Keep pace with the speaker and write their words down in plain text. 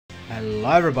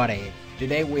Hello everybody!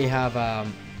 Today we have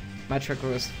match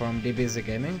request from DBZ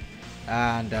Gaming,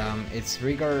 and it's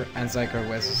Rigor and Xicor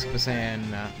vs Super Saiyan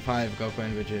 5 Goku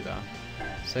and Vegeta.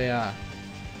 So yeah,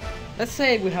 let's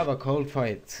say we have a cold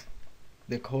fight.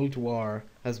 The Cold War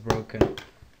has broken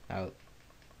out.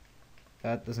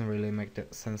 That doesn't really make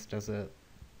sense, does it?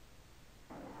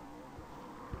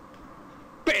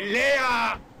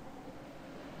 Pelea!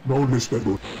 No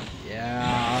respeto.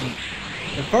 Yeah,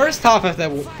 the first half of the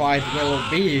fight will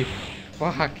be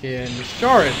fucking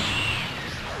short.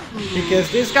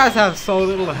 Because these guys have so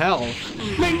little health.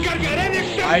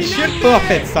 I should buff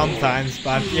it sometimes,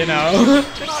 but you know.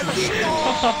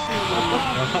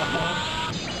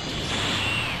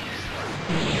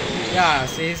 Yeah,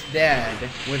 she's dead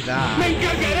with that.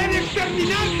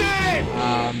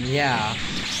 Yeah.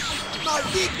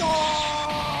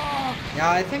 Yeah,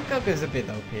 I think Goku's a bit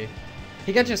OP.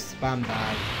 He can just spam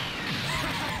that.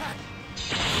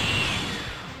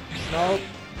 Nope.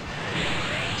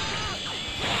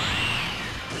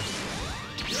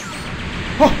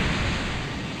 Oh!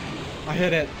 I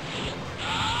hit it.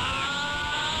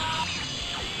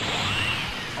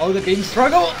 Oh, the beam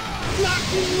struggle!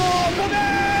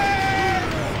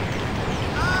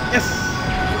 Yes!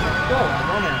 Let's go, I'm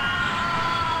on it.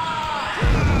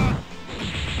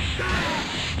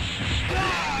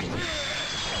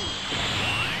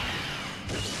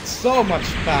 So much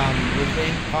spam with the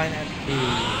infinite key.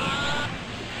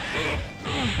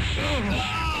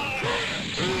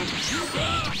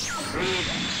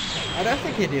 I don't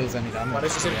think he deals any damage.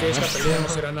 Parece ser que esta pelea no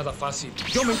será nada fácil.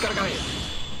 Yo me encargaré.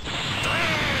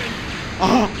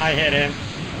 Oh, I hit him.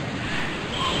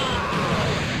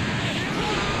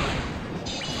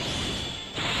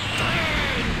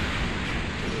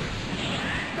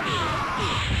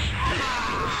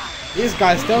 These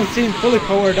guys don't seem fully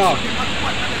powered up.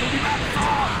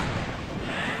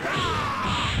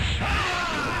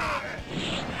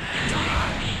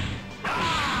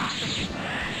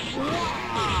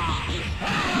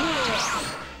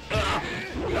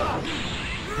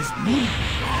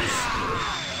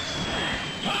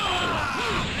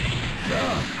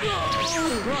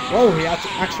 Whoa, he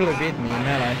actually beat me in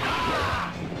melee.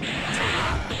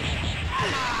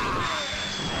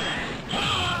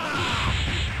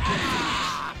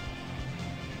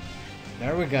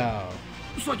 There we go.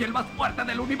 Soy el más fuerte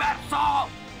del universo.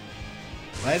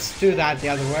 Let's do that the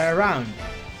other way around.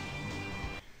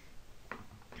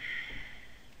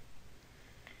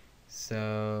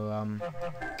 So,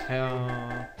 Hell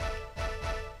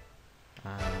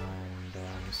and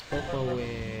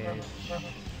Spopowitch,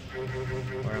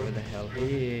 wherever the hell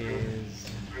he is,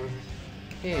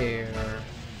 here.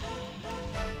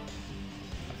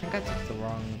 I think I took the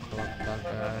wrong clock that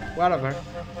guy. Whatever.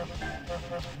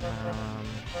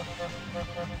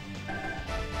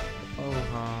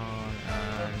 Ohan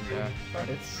and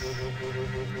credits.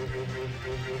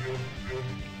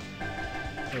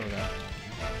 Here we go.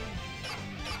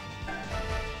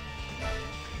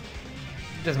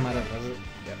 It doesn't matter, does it?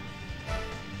 Yep.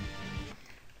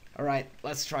 Alright,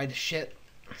 let's try the shit.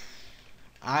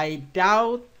 I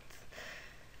doubt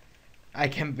I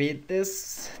can beat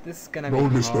this. This is gonna be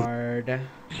hard.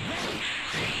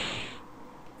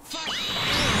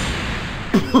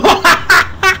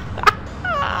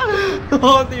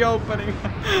 Oh, the opening.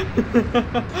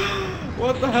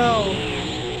 What the hell?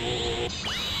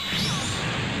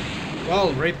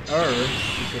 Well, rip Earth,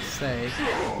 you could say.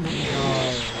 No.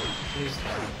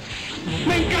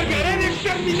 Me encargaré de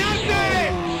exterminarte.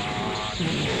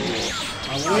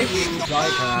 I wish Xicor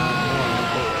had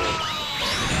more.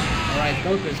 Alright,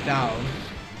 Goku's down.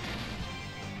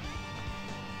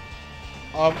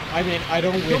 I mean, I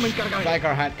don't wish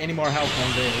Xicor had any more health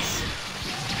on this.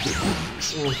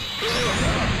 Ooh.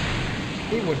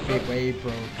 He would be way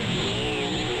broken.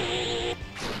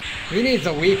 He needs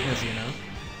a weakness, you know.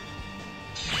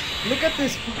 Look at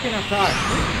this fucking attack.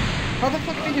 How the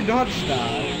fuck did you dodge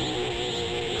that?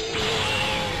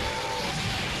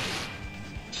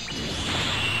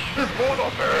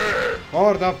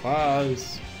 For the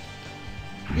fuzz.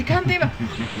 You can't even.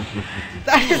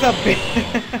 That is a bit.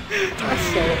 That's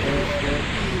so bullshit.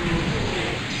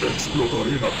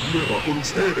 Explotaré la tierra con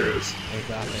ustedes.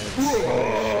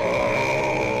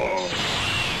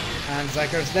 And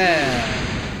Zycor's there.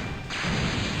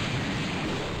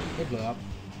 He blew up.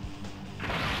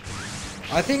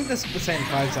 I think the Super Saiyan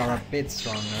 5s are a bit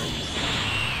stronger.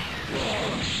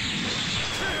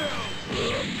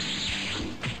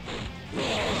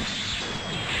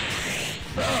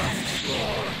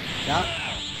 That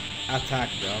attack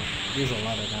though deals a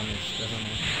lot of damage, doesn't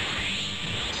it?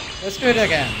 Let's do it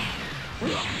again.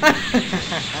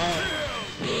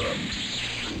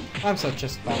 I'm such a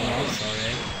spammer, I'm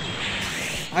sorry.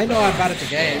 I know I'm bad at the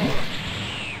game.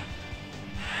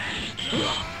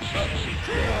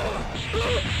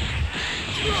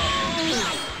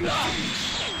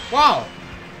 Wow!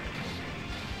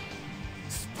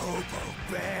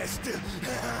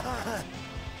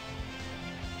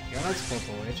 You're not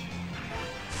Spopo, Witch.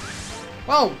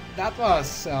 Well, that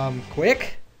was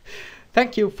quick.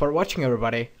 Thank you for watching,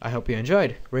 everybody. I hope you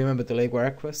enjoyed. Remember to leave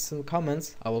requests in the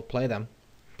comments. I will play them.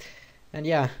 And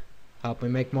yeah, help me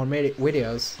make more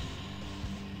videos.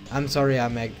 I'm sorry I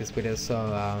make this video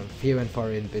so few and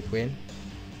far in between.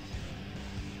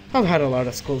 I've had a lot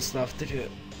of school stuff to do.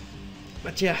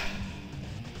 But yeah,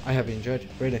 I hope you enjoyed.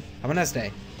 Really. Have a nice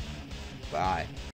day. Bye.